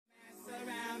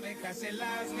she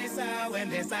loves me so, and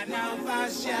this I know for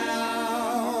sure.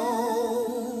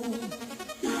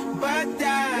 But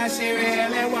does she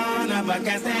really wanna, but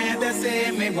can't stand to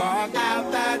see me walk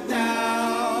out the door.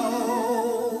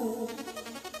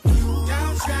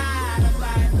 Don't try to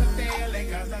fight the feeling,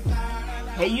 'cause the thought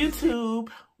of... Hey YouTube,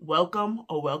 welcome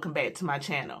or welcome back to my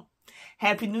channel.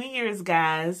 Happy New Year's,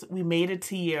 guys. We made it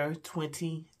to year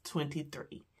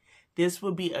 2023. This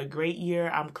will be a great year.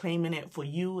 I'm claiming it for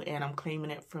you and I'm claiming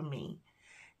it for me.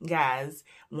 Guys,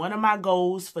 one of my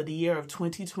goals for the year of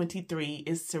 2023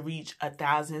 is to reach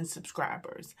 1,000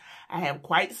 subscribers. I have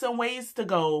quite some ways to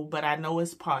go, but I know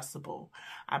it's possible.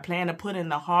 I plan to put in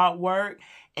the hard work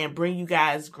and bring you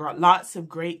guys lots of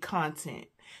great content.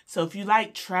 So if you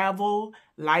like travel,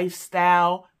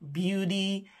 lifestyle,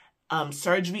 beauty,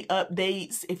 surgery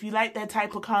updates, if you like that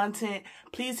type of content,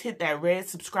 please hit that red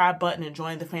subscribe button and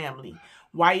join the family.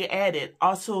 While you're at it,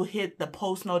 also hit the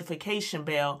post notification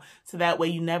bell so that way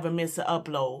you never miss an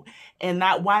upload. And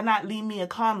why not leave me a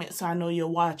comment so I know you're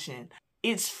watching?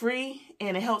 It's free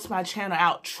and it helps my channel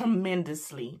out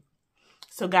tremendously.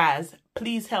 So guys,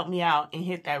 please help me out and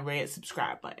hit that red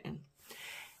subscribe button.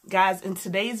 Guys, in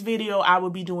today's video, I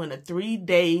will be doing a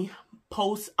 3-day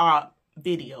post-op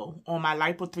video on my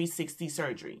lipo 360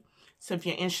 surgery. So if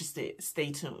you're interested,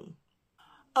 stay tuned.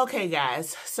 Okay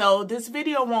guys, so this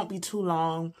video won't be too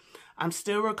long. I'm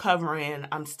still recovering.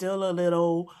 I'm still a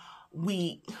little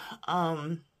weak.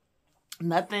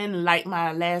 Nothing like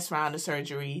my last round of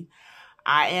surgery.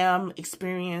 I am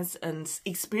experiencing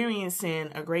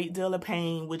a great deal of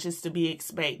pain, which is to be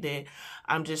expected.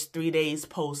 I'm just 3 days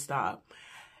post-op.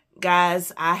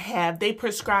 Guys, they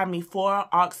prescribed me 4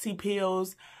 oxy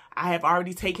pills. I have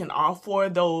already taken all 4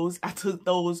 of those. I took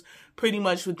those pretty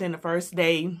much within the first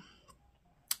day.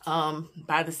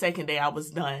 By the second day, I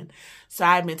was done. So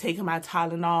I've been taking my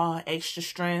Tylenol extra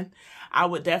strength. I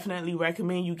would definitely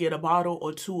recommend you get a bottle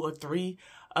or 2 or 3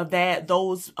 of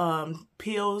those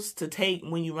pills to take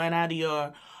when you run out of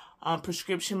your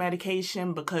prescription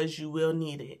medication, because you will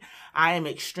need it. I am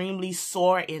extremely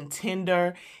sore and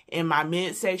tender in my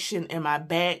midsection, in my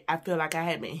back. I feel like I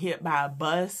had been hit by a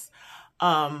bus.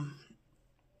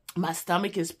 My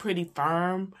stomach is pretty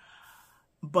firm,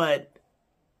 but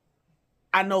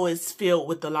I know it's filled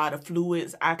with a lot of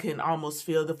fluids. I can almost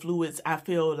feel the fluids. I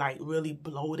feel like really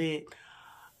bloated.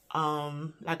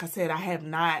 Like I said, I have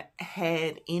not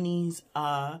had any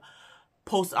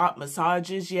post-op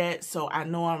massages yet, so I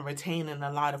know I'm retaining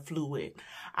a lot of fluid.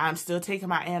 I'm still taking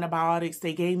my antibiotics.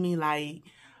 They gave me like,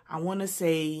 I want to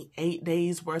say 8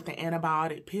 days worth of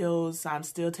antibiotic pills. I'm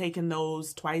still taking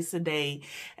those twice a day.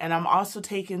 And I'm also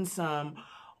taking some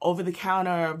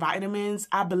over-the-counter vitamins.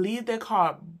 I believe they're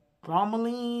called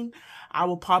bromelain. I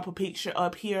will pop a picture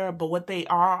up here. But what they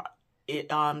are,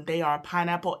 they are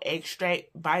pineapple extract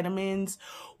vitamins,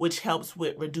 which helps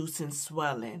with reducing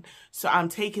swelling. So I'm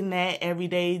taking that every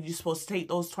day. You're supposed to take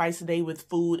those twice a day with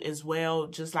food as well,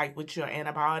 just like with your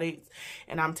antibiotics.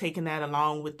 And I'm taking that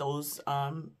along with those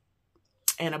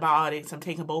antibiotics. I'm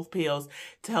taking both pills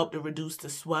to help to reduce the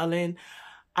swelling.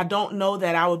 I don't know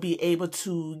that I will be able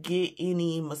to get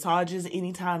any massages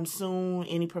anytime soon,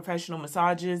 any professional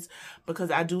massages, because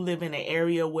I do live in an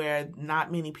area where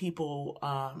not many people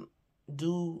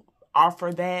do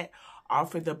offer the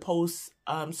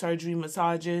post-surgery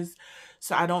massages.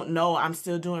 So I don't know. I'm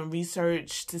still doing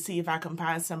research to see if I can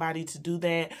find somebody to do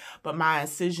that. But my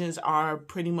incisions are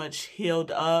pretty much healed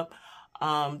up.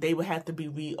 They would have to be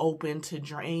reopened to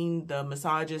drain the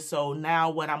massages. So now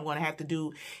what I'm going to have to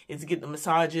do is get the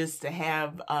massages to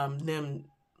have them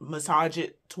massage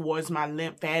it towards my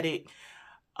lymphatic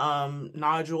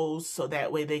nodules, so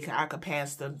that way I could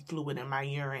pass the fluid in my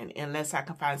urine, unless I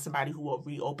can find somebody who will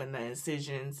reopen the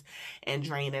incisions and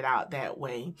drain it out that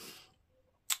way.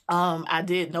 I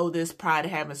did know this prior to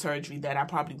having surgery, that I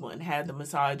probably wouldn't have the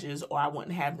massages, or I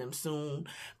wouldn't have them soon,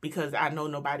 because I know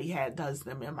nobody does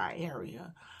them in my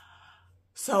area.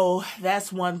 So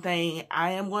that's one thing.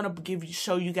 I am going to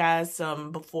show you guys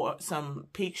some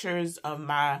pictures of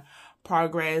my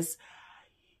progress.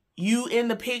 In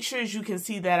the pictures, you can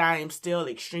see that I am still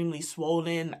extremely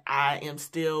swollen. I am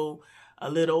still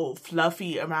a little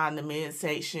fluffy around the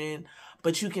midsection,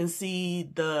 but you can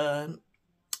see where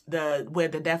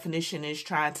the definition is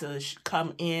trying to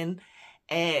come in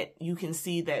at. You can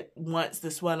see that once the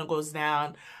swelling goes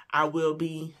down, I will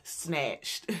be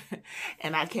snatched.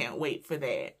 And I can't wait for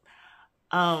that.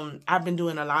 I've been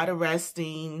doing a lot of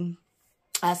resting.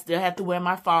 I still have to wear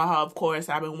my faja, of course.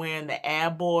 I've been wearing the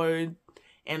ab board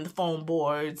and the foam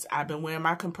boards. I've been wearing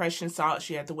my compression socks.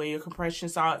 You have to wear your compression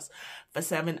socks for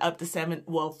 7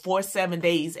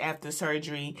 days after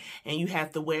surgery. And you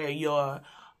have to wear your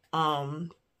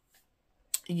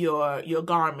your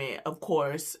garment, of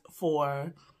course,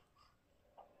 for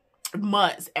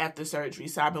months after surgery.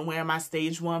 So I've been wearing my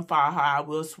stage 1 faja. I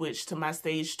will switch to my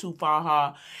stage 2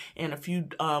 faja in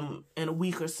a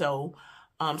week or so.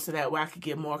 So that way I could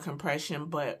get more compression.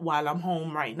 But while I'm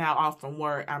home right now off from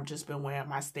work, I've just been wearing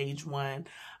my stage 1.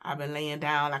 I've been laying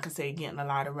down, like I said, getting a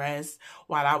lot of rest.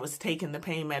 While I was taking the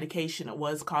pain medication, it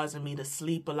was causing me to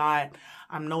sleep a lot.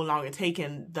 I'm no longer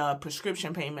taking the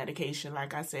prescription pain medication,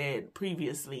 like I said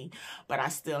previously, but I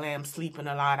still am sleeping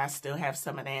a lot. I still have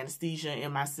some of the anesthesia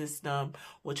in my system,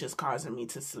 which is causing me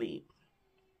to sleep.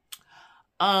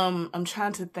 I'm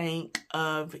trying to think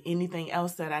of anything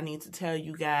else that I need to tell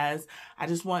you guys. I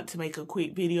just want to make a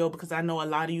quick video because I know a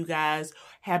lot of you guys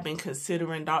have been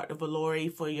considering Dr.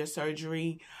 Valauri for your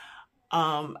surgery.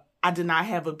 I did not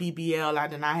have a BBL. I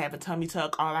did not have a tummy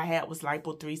tuck. All I had was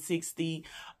lipo 360,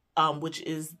 which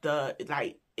is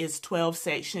it's 12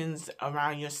 sections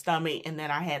around your stomach, and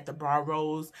then I had the bra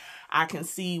rolls. I can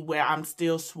see where I'm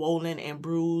still swollen and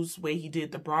bruised where he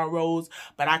did the bra rolls,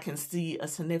 but I can see a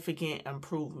significant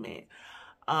improvement.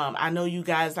 I know you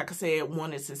guys, like I said,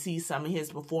 wanted to see some of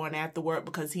his before and after work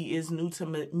because he is new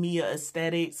to Mia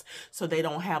Aesthetics, so they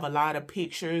don't have a lot of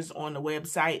pictures on the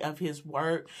website of his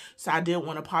work. So I did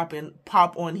want to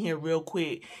pop on here real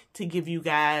quick to give you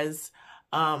guys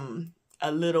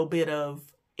a little bit of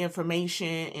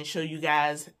information and show you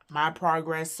guys my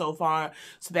progress so far,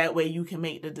 so that way you can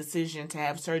make the decision to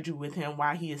have surgery with him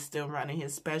while he is still running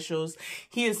his specials.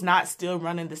 He is not still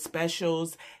running the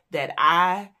specials that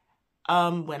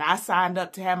when I signed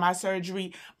up to have my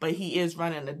surgery, but he is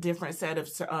running a different set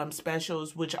of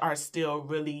specials, which are still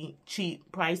really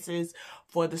cheap prices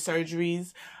for the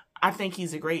surgeries. I think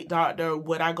he's a great doctor.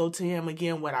 Would I go to him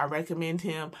again? Would I recommend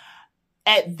him?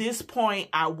 At this point,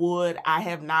 I would. I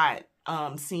have not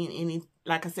seen any,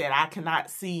 like I said, I cannot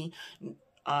see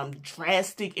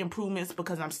drastic improvements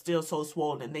because I'm still so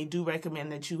swollen. They do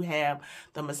recommend that you have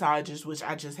the massages, which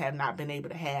I just have not been able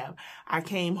to have. I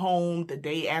came home the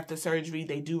day after surgery.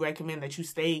 They do recommend that you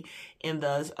stay in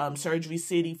the surgery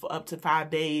city for up to 5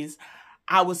 days.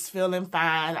 I was feeling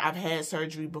fine. I've had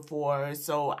surgery before,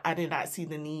 so I did not see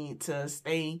the need to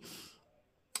stay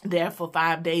there for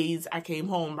 5 days. I came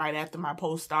home right after my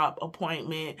post-op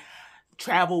appointment.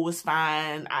 Travel was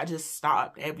fine. I just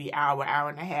stopped every hour, hour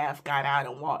and a half, got out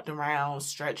and walked around,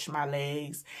 stretched my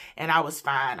legs, and I was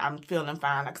fine. I'm feeling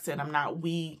fine. Like I said, I'm not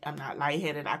weak. I'm not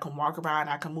lightheaded. I can walk around.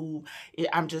 I can move.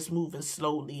 I'm just moving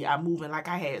slowly. I'm moving like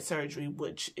I had surgery,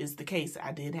 which is the case.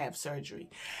 I did have surgery.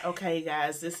 Okay,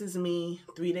 guys, this is me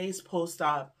 3 days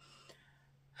post-op.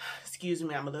 Excuse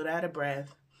me, I'm a little out of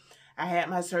breath. I had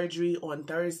my surgery on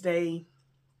Thursday.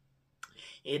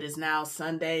 It is now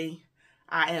Sunday.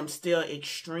 I am still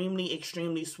extremely,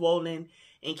 extremely swollen.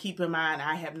 And keep in mind,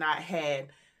 I have not had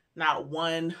not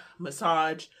one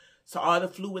massage. So all the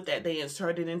fluid that they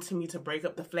inserted into me to break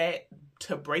up the fat,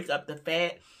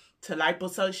 to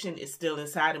liposuction is still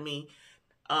inside of me,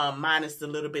 minus the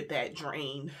little bit that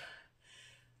drained.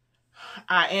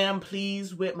 I am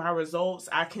pleased with my results.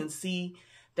 I can see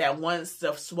that once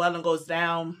the swelling goes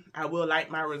down, I will like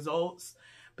my results.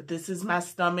 But this is my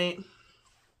stomach.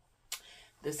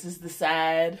 This is the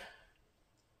side.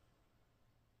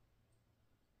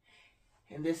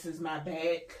 And this is my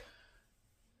back.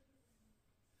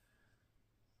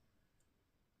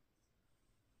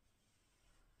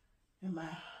 And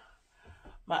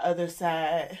my other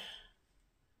side.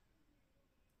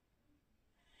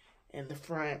 And the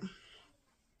front.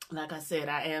 Like I said,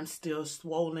 I am still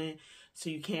swollen, so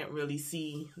you can't really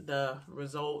see the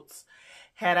results.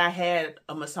 Had I had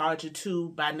a massage or two,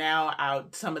 by now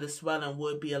some of the swelling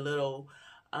would be a little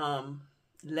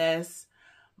less.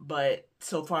 But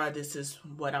so far, this is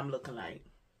what I'm looking like.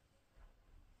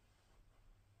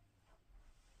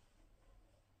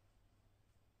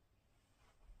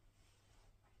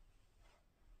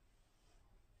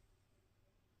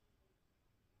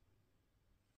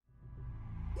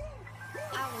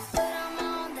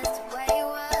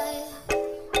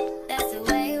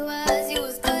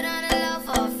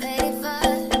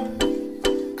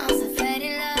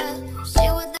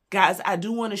 Guys, I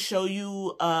do want to show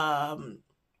you a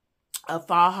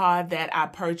faja that I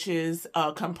purchased,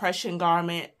 a compression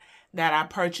garment that I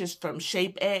purchased from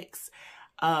ShapeX.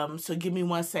 So give me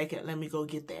 1 second. Let me go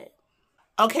get that.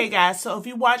 Okay, guys. So if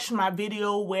you watched my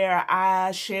video where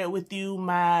I shared with you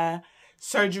my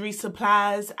surgery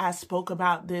supplies, I spoke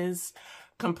about this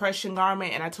compression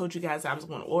garment and I told you guys I was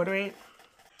going to order it.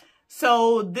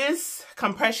 So this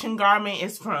compression garment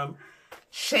is from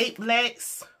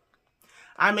ShapeX.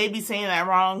 I may be saying that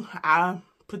wrong. I'll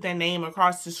put that name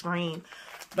across the screen.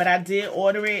 but I did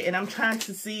order it, and I'm trying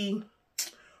to see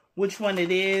which one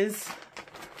it is.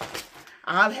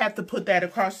 I'll have to put that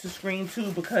across the screen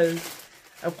too, because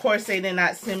of course they did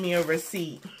not send me a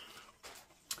receipt.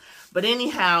 But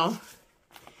anyhow,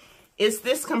 it's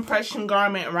this compression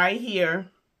garment right here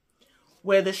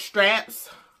where the straps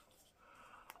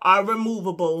are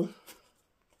removable.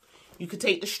 You can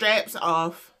take the straps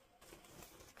off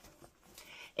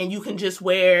and you can just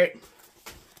wear it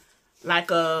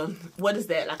like a, what is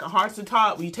that? Like a halter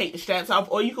top where you take the straps off,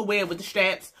 or you can wear it with the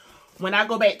straps. When I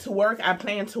go back to work, I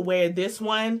plan to wear this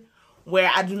one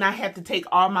where I do not have to take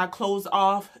all my clothes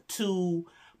off to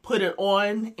put it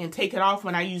on and take it off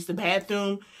when I use the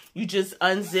bathroom. You just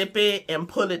unzip it and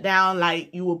pull it down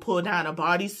like you would pull down a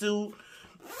bodysuit.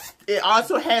 It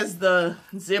also has the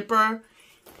zipper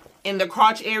in the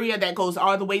crotch area that goes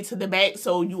all the way to the back,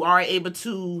 so you are able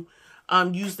to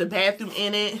use the bathroom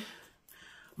in it.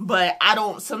 But I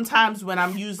don't, sometimes when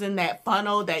I'm using that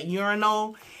funnel, that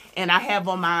urinal, and I have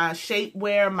on my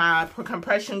shapewear, my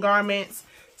compression garments,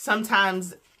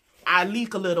 sometimes I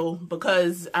leak a little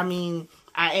because, I mean,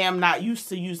 I am not used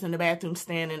to using the bathroom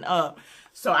standing up.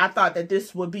 So I thought that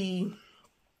this would be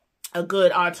a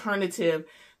good alternative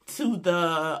to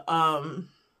the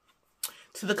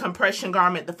compression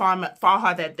garment, the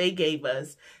faja that they gave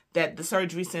us, that the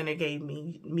surgery center gave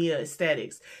me, Mia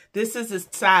Aesthetics. This is a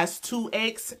size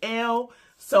 2XL.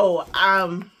 So,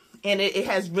 and it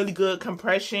has really good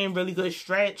compression, really good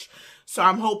stretch. So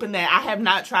I'm hoping that, I have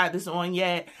not tried this on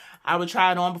yet. I will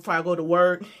try it on before I go to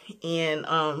work. And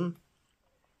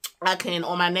I can,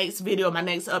 on my next video, my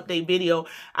next update video,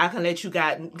 I can let you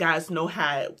guys know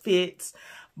how it fits.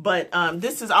 But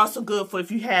this is also good for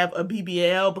if you have a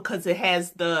BBL, because it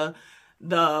has the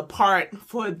part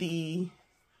for the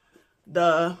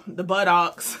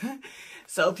buttocks.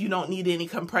 So if you don't need any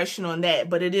compression on that,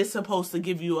 but it is supposed to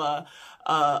give you a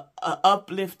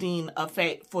uplifting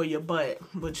effect for your butt,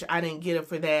 which I didn't get it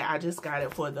for that. I just got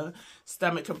it for the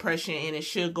stomach compression, and it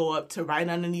should go up to right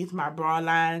underneath my bra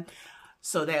line,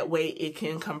 so that way it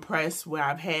can compress where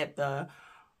I've had the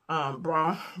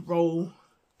bra roll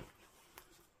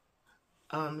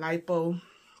lipo.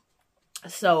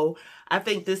 So I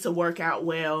think this will work out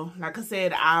well. Like I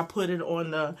said, I'll put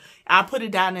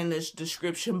it down in this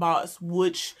description box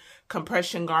which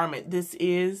compression garment this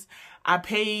is. I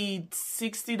paid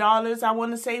 $60, I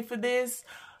want to say, for this.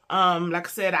 Like I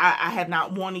said, I have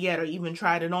not worn it yet or even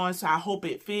tried it on, so I hope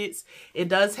it fits. It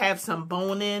does have some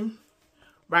boning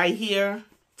right here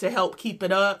to help keep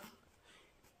it up.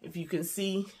 If you can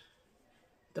see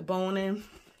the boning.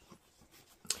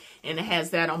 And it has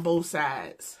that on both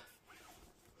sides.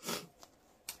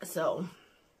 So,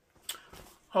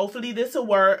 hopefully this will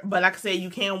work. But like I said,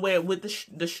 you can wear it with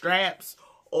the straps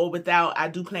or without. I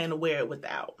do plan to wear it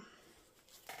without.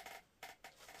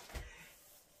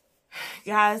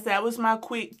 Guys, that was my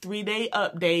quick 3-day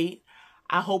update.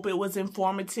 I hope it was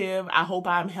informative. I hope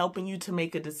I'm helping you to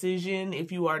make a decision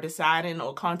if you are deciding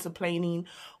or contemplating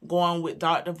going with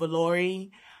Dr. Valauri.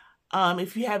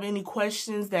 If you have any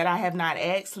questions that I have not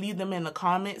asked, leave them in the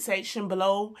comment section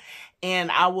below, and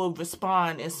I will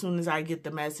respond as soon as I get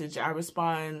the message. I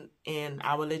respond, and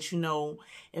I will let you know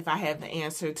if I have the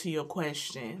answer to your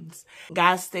questions.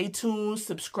 Guys, stay tuned,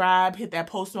 subscribe, hit that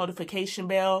post notification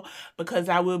bell, because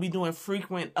I will be doing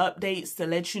frequent updates to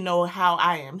let you know how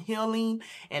I am healing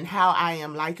and how I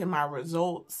am liking my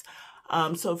results.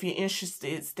 So if you're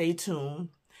interested, stay tuned.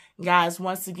 Guys,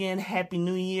 once again, Happy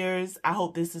New Year's. I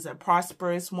hope this is a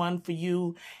prosperous one for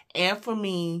you and for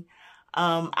me.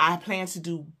 I plan to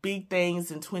do big things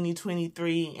in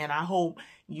 2023, and I hope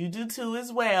you do too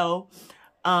as well.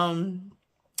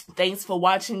 Thanks for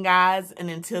watching, guys,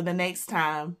 and until the next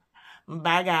time,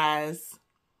 bye, guys.